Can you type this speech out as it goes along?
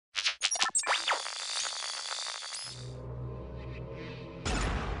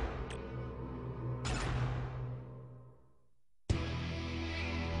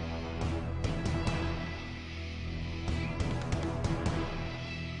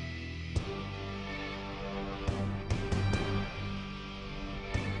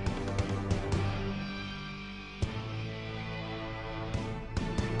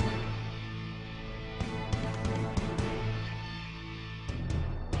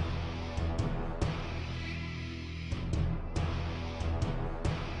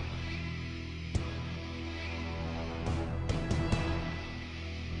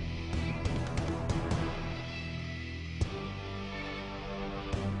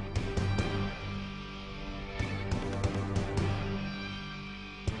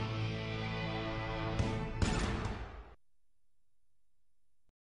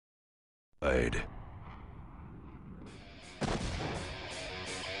inside.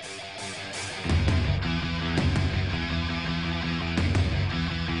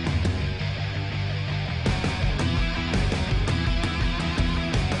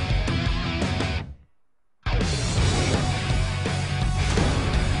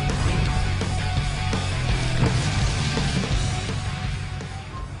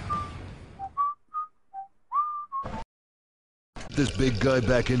 This big guy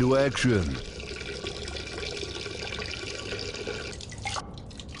back into action.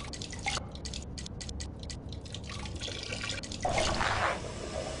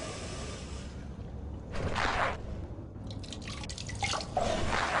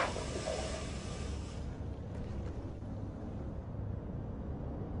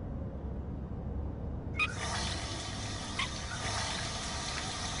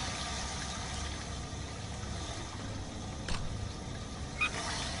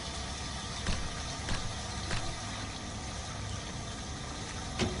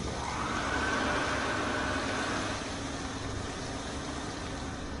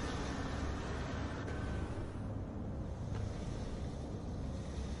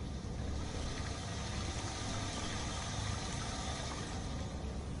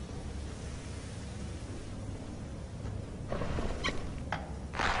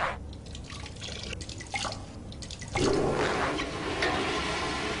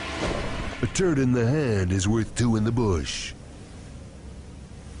 A turd in the hand is worth two in the bush.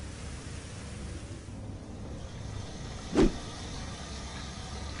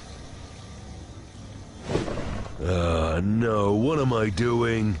 No, what am I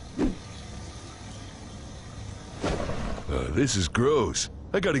doing? This is gross.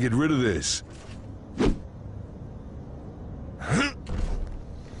 I gotta get rid of this.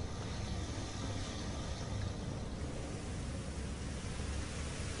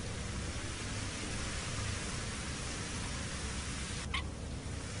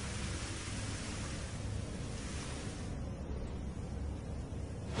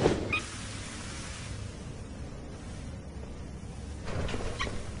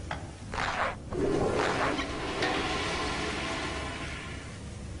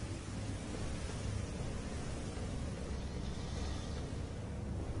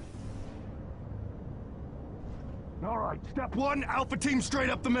 All right, step one, Alpha Team straight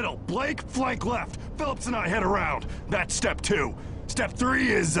up the middle. Blake, flank left. Phillips and I head around. That's step two. Step three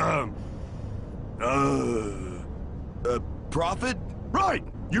is, Prophet? Right!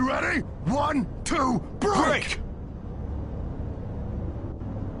 You ready? 1, 2, break!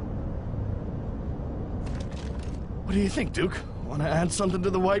 What do you think, Duke? Want to add something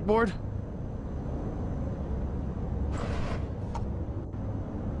to the whiteboard?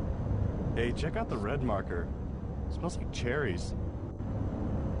 Hey, check out the red marker. Smells like cherries.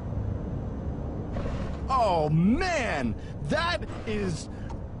 Oh, man! That is...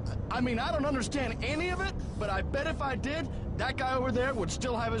 I mean, I don't understand any of it, but I bet if I did, that guy over there would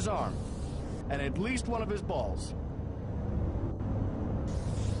still have his arm. And at least one of his balls.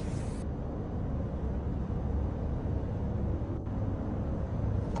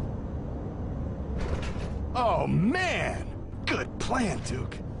 Oh, man! Good plan,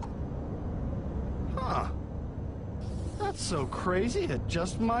 Duke. Huh. That's so crazy, it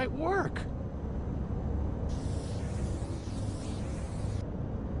just might work.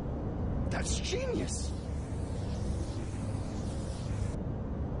 That's genius.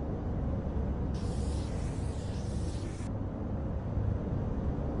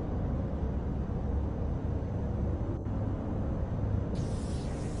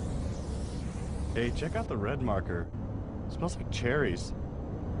 Hey, check out the red marker. Smells like cherries.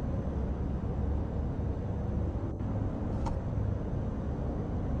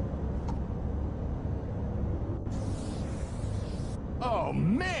 Oh,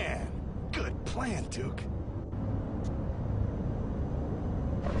 man! Good plan, Duke.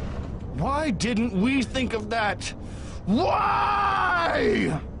 Why didn't we think of that?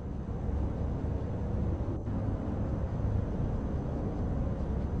 Why?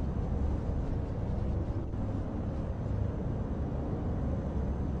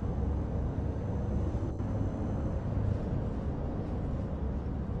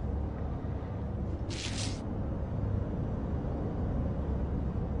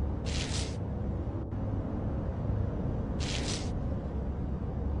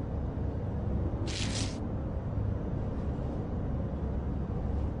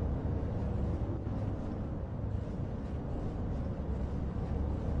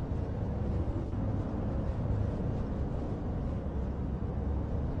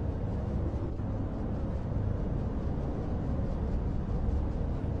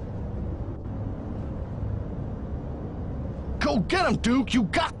 get him, Duke! You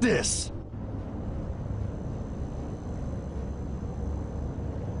got this!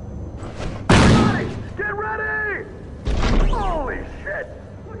 Everybody, get ready! Holy shit!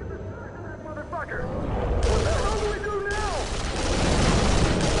 Look at the size of that motherfucker! What the hell do we do now?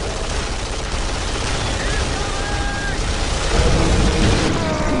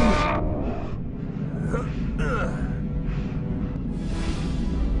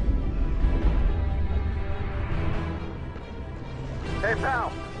 Hey, pal,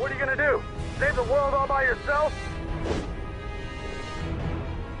 what are you gonna do? Save the world all by yourself?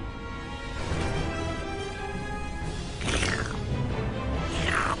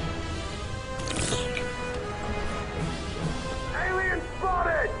 Alien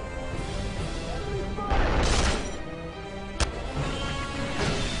spotted! Enemy spotted!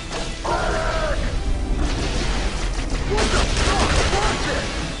 Fuck! What the fuck? Watch it!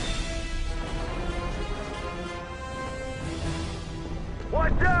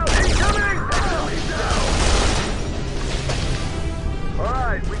 Watch out! He's coming! Oh, he's down!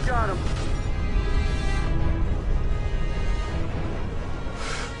 Alright, we got him.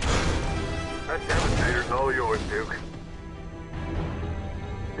 That Devastator's all yours, Duke.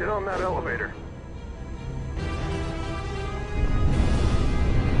 Get on that elevator.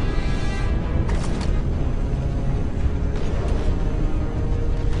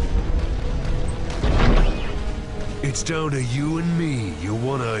 It's down to you and me, you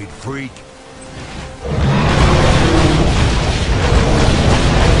one-eyed freak.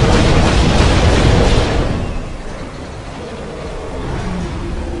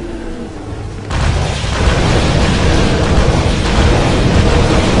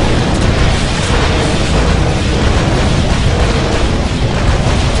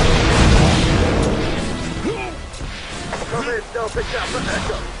 Come in, Delta Kappa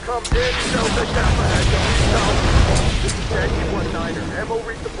Echo. Come in, Delta Kappa Echo. This is Yankee 19er. Ammo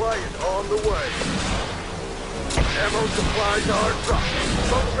resupply is on the way. Ammo supplies are dropping.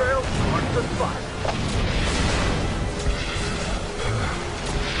 Smoke trails mark the spot.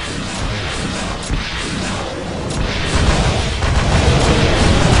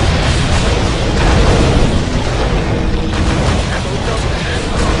 Ammo dumping in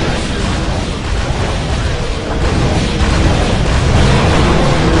progress.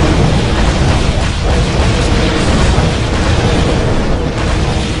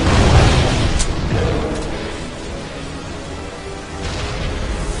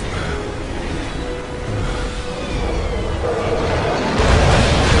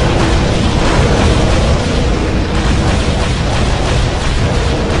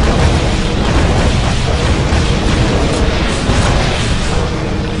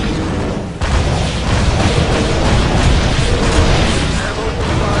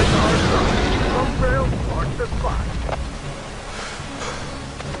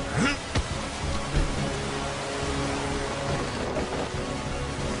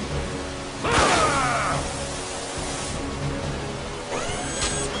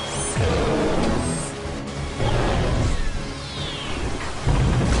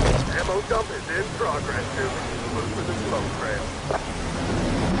 Dump is in progress, Duke. Look for the smoke trail.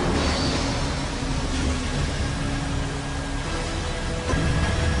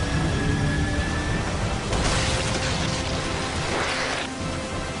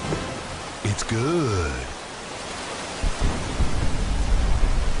 It's good.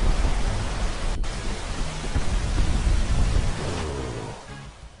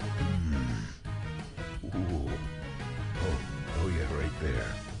 Oh yeah, right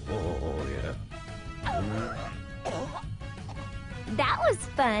there. Oh yeah. That was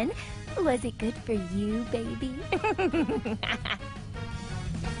fun. Was it good for you, baby?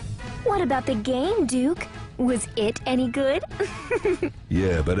 What about the game, Duke? Was it any good?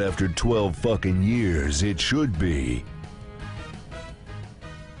 Yeah, but after 12 fucking years, it should be.